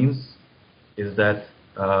that means is that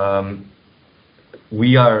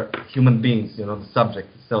we are human beings, the subject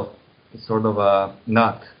itself is sort of a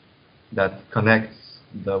knot that connects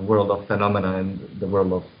the world of phenomena and the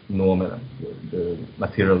world of noumena, the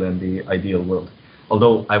material and the ideal world.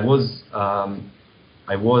 Although I was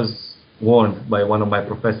warned by one of my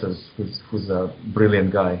professors, who's a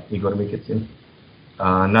brilliant guy, Igor Mikitsin,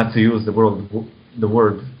 not to use the word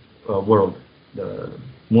world. The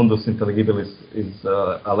mundus intelligibilis is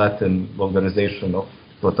a Latin vulgarization of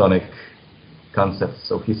Platonic concepts.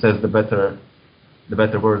 So he says the better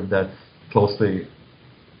word that closely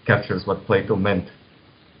captures what Plato meant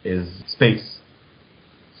is space.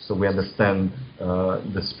 So we understand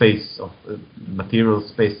the space of material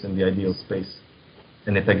space and the ideal space,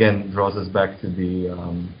 and it again draws us back to the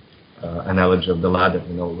analogy of the ladder,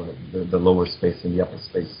 the lower space and the upper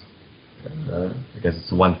space. Because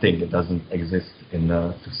it's one thing, it doesn't exist in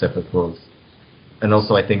two separate worlds. And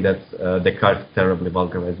also I think that Descartes terribly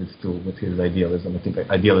vulgarizes too with his idealism. I think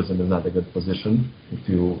idealism is not a good position if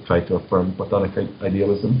you try to affirm Platonic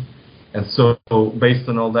idealism. And so based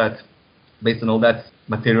on all that,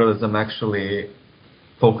 materialism actually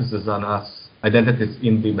focuses on us. Identities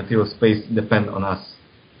in the material space depend on us.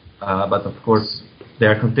 But of course, they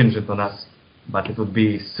are contingent on us. But it would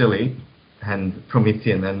be silly and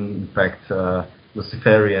Promethean and, in fact,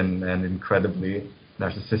 Luciferian and incredibly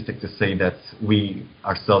narcissistic to say that we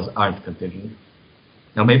ourselves aren't contingent.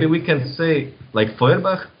 Now, maybe we can say, like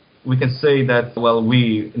Feuerbach, we can say that, well,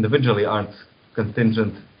 we individually aren't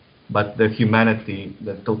contingent, but the humanity,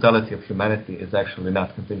 the totality of humanity is actually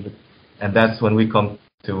not contingent. And that's when we come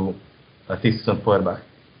to a thesis on Feuerbach.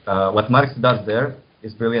 What Marx does there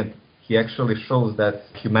is brilliant. he actually shows that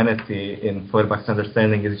humanity in Feuerbach's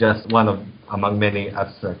understanding is just one of among many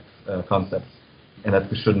abstract concepts, and that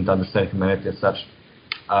we shouldn't understand humanity as such.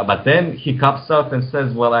 But then he comes out and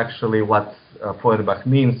says, well, actually what Feuerbach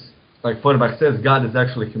means, like Feuerbach says God is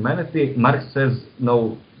actually humanity, Marx says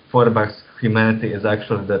no, Feuerbach's humanity is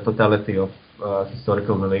actually the totality of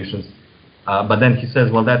historical relations. But then he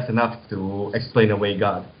says, well, that's enough to explain away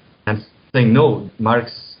God. And saying no,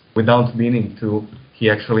 Marx, without meaning to, he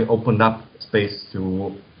actually opened up space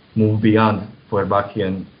to move beyond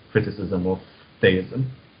Feuerbachian criticism of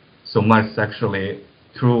theism. So Marx actually,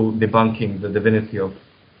 through debunking the divinity of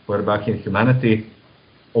Feuerbachian humanity,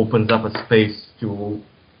 opens up a space to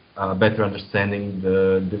better understanding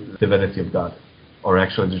the divinity of God, or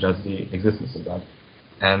actually just the existence of God.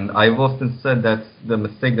 And I've often said that the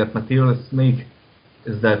mistake that materialists make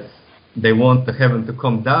is that they want the heaven to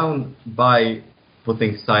come down by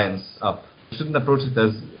putting science up. We shouldn't approach it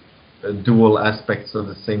as dual aspects of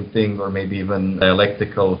the same thing, or maybe even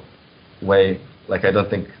dialectical way. Like, I don't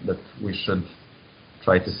think that we should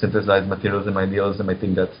try to synthesize materialism and idealism. I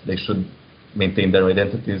think that they should maintain their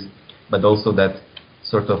identities, but also that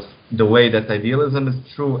sort of the way that idealism is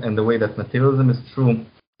true and the way that materialism is true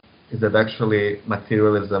is that actually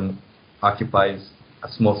materialism occupies a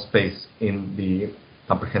small space in the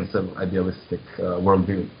comprehensive idealistic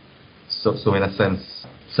worldview. So in a sense,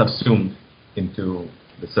 subsumed into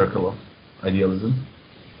the circle of idealism.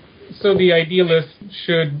 So the idealist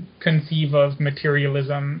should conceive of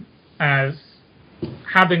materialism as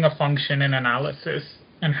having a function in analysis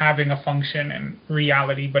and having a function in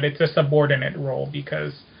reality, but it's a subordinate role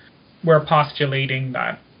because we're postulating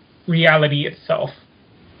that reality itself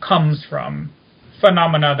comes from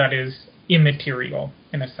phenomena that is immaterial,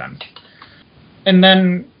 in a sense. And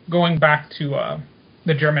then going back to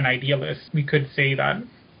the German idealists, we could say that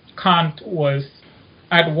Kant was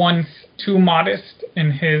at once too modest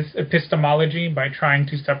in his epistemology by trying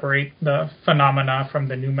to separate the phenomena from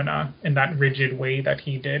the noumena in that rigid way that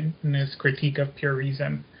he did in his critique of pure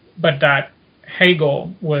reason, but that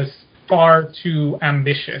Hegel was far too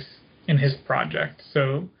ambitious in his project.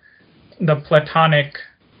 So the Platonic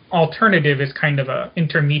alternative is kind of an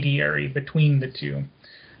intermediary between the two.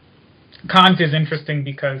 Kant is interesting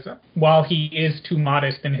because while he is too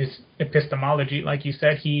modest in his epistemology, like you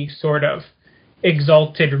said, he sort of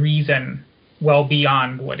exalted reason well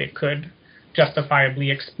beyond what it could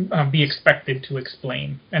justifiably be expected to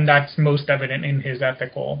explain. And that's most evident in his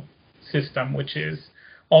ethical system, which is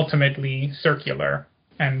ultimately circular.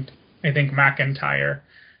 And I think MacIntyre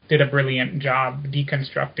did a brilliant job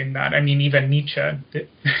deconstructing that. I mean, even Nietzsche did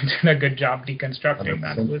a good job deconstructing 100%.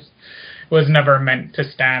 That. It was never meant to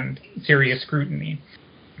stand serious scrutiny.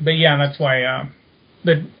 But yeah, that's why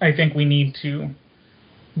I think we need to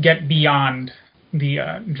get beyond the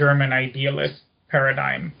German idealist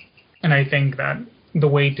paradigm. And I think that the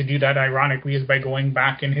way to do that, ironically, is by going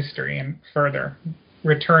back in history and further,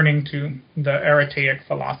 returning to the Eretaic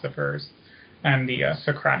philosophers and the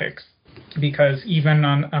Socratics. Because even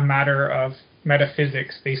on a matter of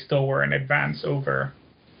metaphysics, they still were in advance over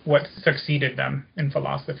what succeeded them in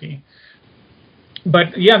philosophy.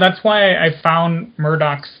 But yeah, that's why I found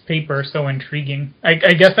Murdoch's paper so intriguing. I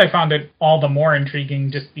guess I found it all the more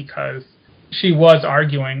intriguing just because she was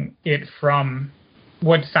arguing it from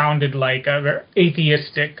what sounded like an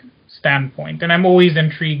atheistic standpoint. And I'm always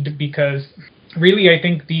intrigued because really I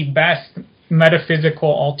think the best metaphysical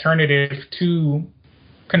alternative to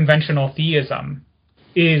conventional theism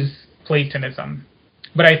is Platonism.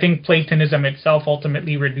 But I think Platonism itself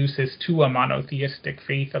ultimately reduces to a monotheistic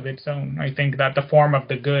faith of its own. I think that the form of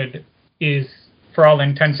the good is, for all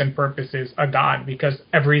intents and purposes, a god, because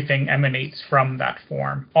everything emanates from that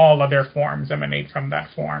form. All other forms emanate from that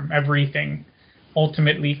form. Everything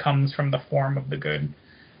ultimately comes from the form of the good,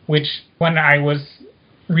 which when I was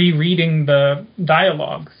rereading the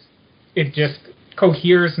dialogues, it just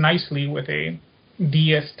coheres nicely with a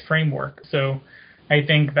deist framework. So I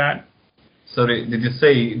think that... Sorry, did you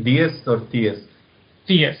say deist or theist?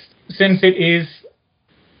 Theist. Since it is,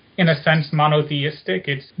 in a sense, monotheistic,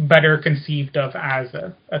 it's better conceived of as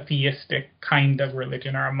a theistic kind of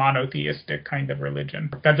religion or a monotheistic kind of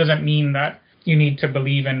religion. That doesn't mean that you need to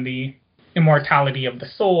believe in the immortality of the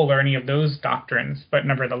soul or any of those doctrines, but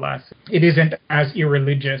nevertheless, it isn't as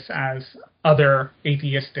irreligious as other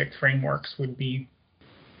atheistic frameworks would be.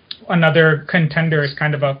 Another contender is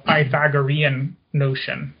kind of a Pythagorean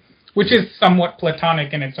notion, which is somewhat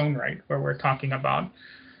Platonic in its own right, where we're talking about.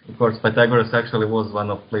 Of course, Pythagoras actually was one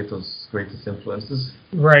of Plato's greatest influences.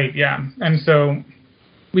 Right, yeah. And so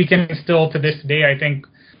we can still, to this day, I think,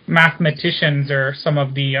 mathematicians are some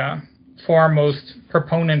of the foremost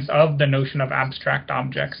proponents of the notion of abstract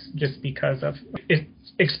objects just because of its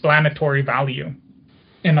explanatory value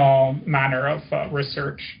in all manner of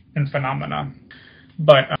research and phenomena.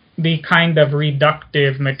 But the kind of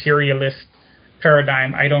reductive materialist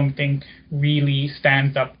paradigm, I don't think really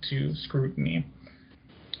stands up to scrutiny.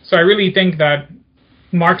 So I really think that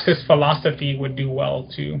Marxist philosophy would do well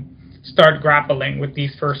to start grappling with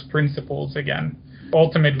these first principles again.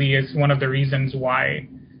 Ultimately, is one of the reasons why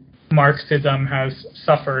Marxism has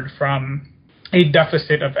suffered from a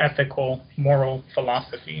deficit of ethical, moral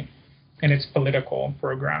philosophy in its political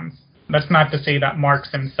programs. That's not to say that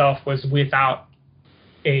Marx himself was without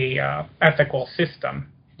a ethical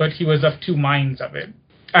system, but he was of two minds of it.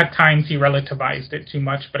 At times he relativized it too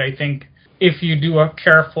much, but I think if you do a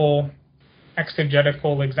careful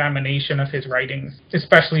exegetical examination of his writings,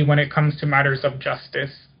 especially when it comes to matters of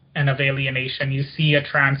justice and of alienation, you see a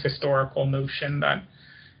trans-historical notion that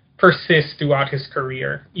persists throughout his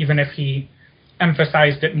career, even if he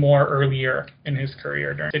emphasized it more earlier in his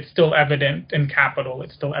career. It's still evident in Capital,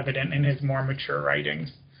 it's still evident in his more mature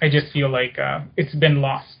writings. I just feel like it's been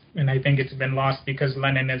lost, and I think it's been lost because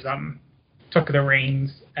Leninism took the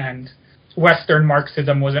reins, and Western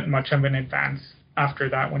Marxism wasn't much of an advance after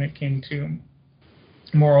that when it came to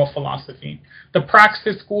moral philosophy. The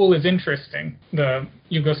Praxis school is interesting, the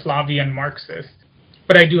Yugoslavian Marxist,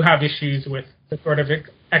 but I do have issues with the sort of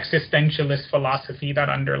existentialist philosophy that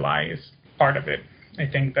underlies part of it. I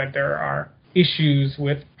think that there are issues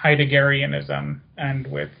with Heideggerianism and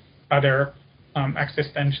with other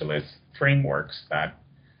existentialist frameworks that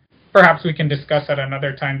perhaps we can discuss at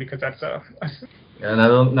another time, because that's Yeah,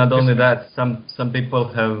 not only that, some people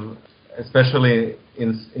have, especially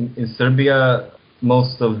in Serbia,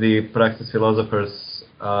 most of the Praxis philosophers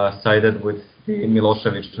sided with the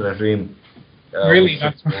Milosevic regime. Really?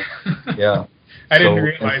 Yeah. I didn't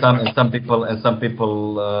realize that. And some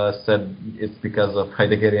people said it's because of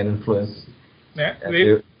Heideggerian influence. Yeah,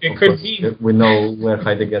 it could be. We know where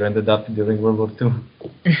Heidegger ended up during World War II.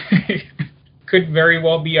 Could very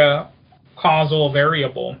well be a causal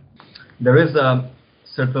variable. There is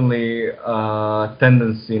certainly a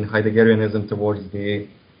tendency in Heideggerianism towards the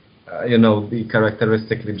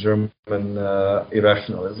characteristically German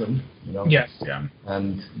irrationalism. Yes, yeah.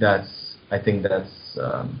 And I think that's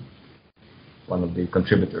one of the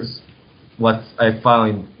contributors. What I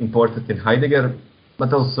found important in Heidegger,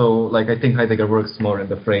 but also, I think Heidegger works more in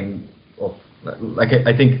the frame of,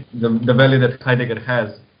 I think the value that Heidegger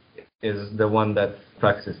has is the one that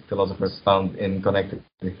Praxis philosophers found in connecting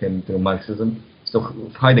him to Marxism. So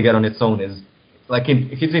Heidegger on its own is,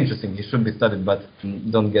 he's interesting, he should be studied, but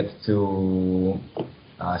don't get too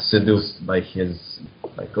seduced by his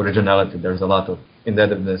originality. There's a lot of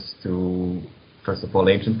indebtedness to, first of all,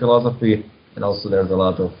 ancient philosophy, and also there's a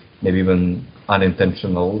lot of maybe even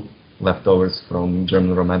unintentional leftovers from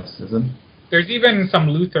German Romanticism. There's even some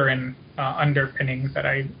Lutheran underpinnings that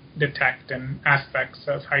I detect in aspects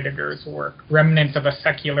of Heidegger's work, remnants of a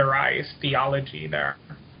secularized theology there.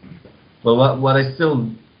 Well, what I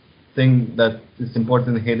still think that is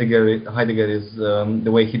important in Heidegger is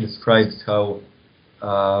the way he describes how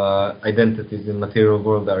identities in material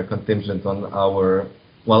world are contingent on our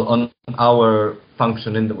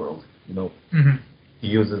function in the world. Mm-hmm. He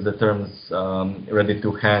uses the terms ready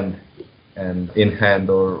to hand and in hand,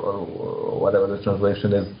 or whatever the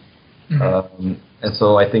translation is. Mm-hmm. And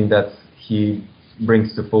so I think that he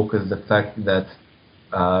brings to focus the fact that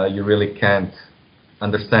you really can't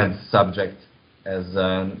understand subject as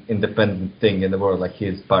an independent thing in the world, like he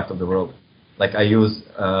is part of the world.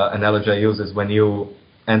 Analogy I use is when you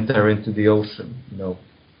enter into the ocean,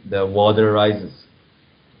 the water rises,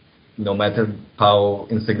 no matter how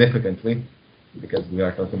insignificantly, because we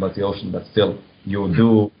are talking about the ocean, but still, you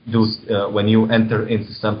do when you enter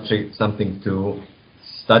into something to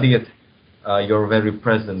study it, your very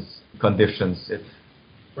presence conditions it.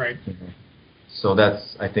 Right. Mm-hmm. So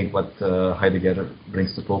that's, I think, what Heidegger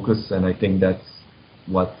brings to focus, and I think that's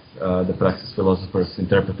what the Praxis philosophers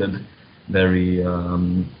interpreted very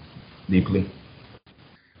deeply.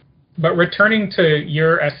 But returning to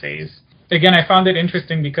your essays, again, I found it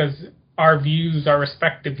interesting because our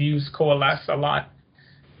respective views coalesce a lot,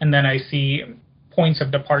 and then I see points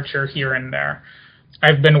of departure here and there.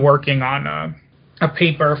 I've been working on a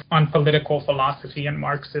paper on political philosophy and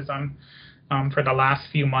Marxism for the last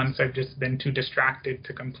few months. I've just been too distracted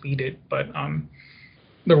to complete it, but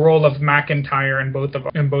the role of McIntyre in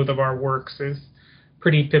both of our works is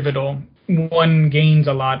pretty pivotal. One gains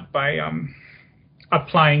a lot by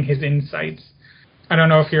applying his insights. I don't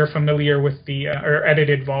know if you're familiar with the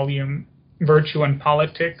edited volume Virtue and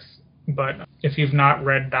Politics But if you've not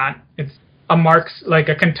read that, it's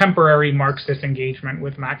a contemporary Marxist engagement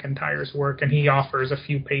with McIntyre's work, and he offers a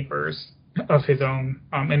few papers of his own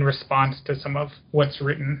in response to some of what's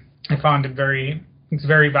written. I found it's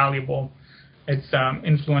very valuable. It's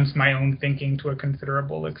influenced my own thinking to a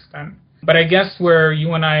considerable extent. But I guess where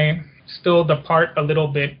you and I still depart a little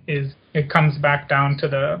bit is it comes back down to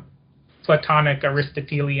the Platonic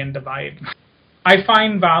Aristotelian divide. I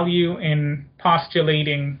find value in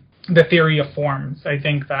postulating the theory of forms. I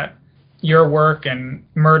think that your work and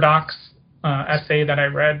Murdoch's essay that I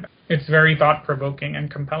read, it's very thought-provoking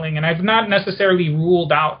and compelling, and I've not necessarily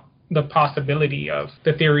ruled out the possibility of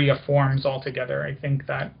the theory of forms altogether. I think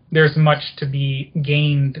that there's much to be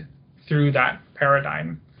gained through that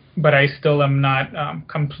paradigm, but I still am not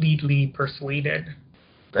completely persuaded.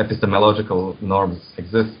 Epistemological norms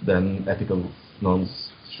exist, then ethical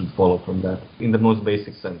norms should follow from that, in the most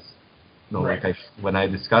basic sense. Right. Like when I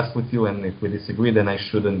discuss with you, and if we disagree, then I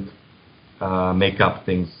shouldn't make up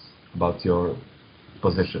things about your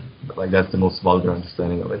position. Like, that's the most vulgar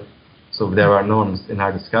understanding of it. So there are norms in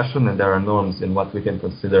our discussion, and there are norms in what we can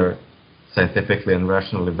consider scientifically and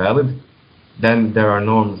rationally valid. Then there are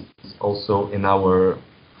norms also in our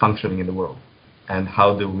functioning in the world. And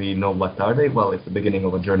how do we know what are they? Well, it's the beginning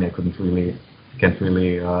of a journey. I can't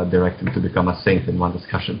really direct him to become a saint in one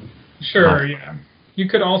discussion. Sure, yeah. You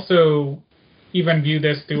could also even view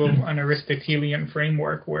this through an Aristotelian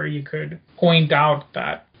framework, where you could point out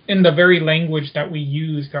that in the very language that we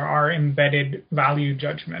use, there are embedded value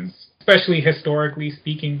judgments, especially historically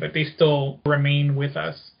speaking, but they still remain with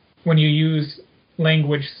us. When you use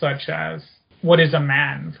language such as, what is a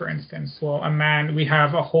man, for instance? Well, a man, we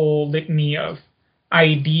have a whole litany of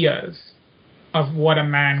ideas of what a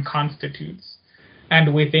man constitutes.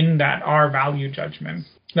 And within that are value judgments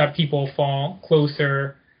that people fall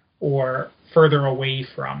closer or further away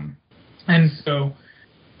from. And so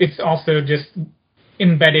it's also just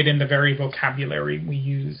embedded in the very vocabulary we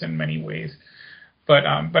use in many ways. But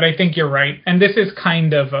I think you're right. And this is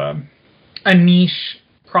kind of a niche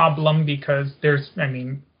problem, because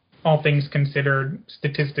all things considered,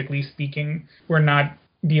 statistically speaking, we're not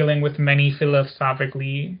dealing with many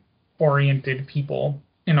philosophically oriented people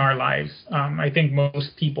in our lives. I think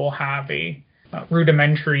most people have a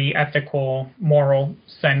rudimentary ethical, moral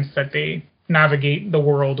sense that they navigate the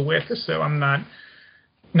world with. So I'm not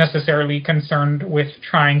necessarily concerned with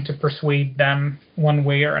trying to persuade them one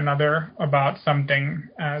way or another about something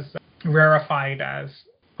as rarefied as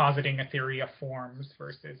positing a theory of forms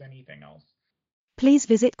versus anything else. Please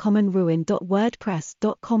visit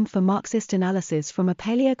commonruin.wordpress.com for Marxist analysis from a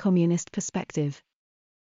paleo-communist perspective.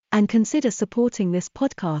 And consider supporting this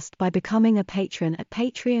podcast by becoming a patron at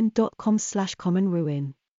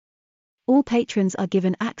patreon.com/commonruin. All patrons are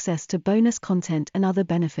given access to bonus content and other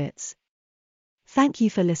benefits. Thank you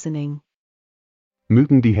for listening.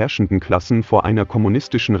 Mögen die herrschenden Klassen vor einer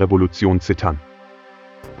kommunistischen Revolution zittern.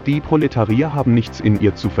 Die Proletarier haben nichts in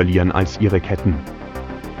ihr zu verlieren als ihre Ketten.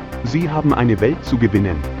 Sie haben eine Welt zu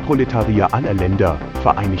gewinnen, Proletarier aller Länder,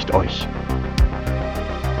 vereinigt euch.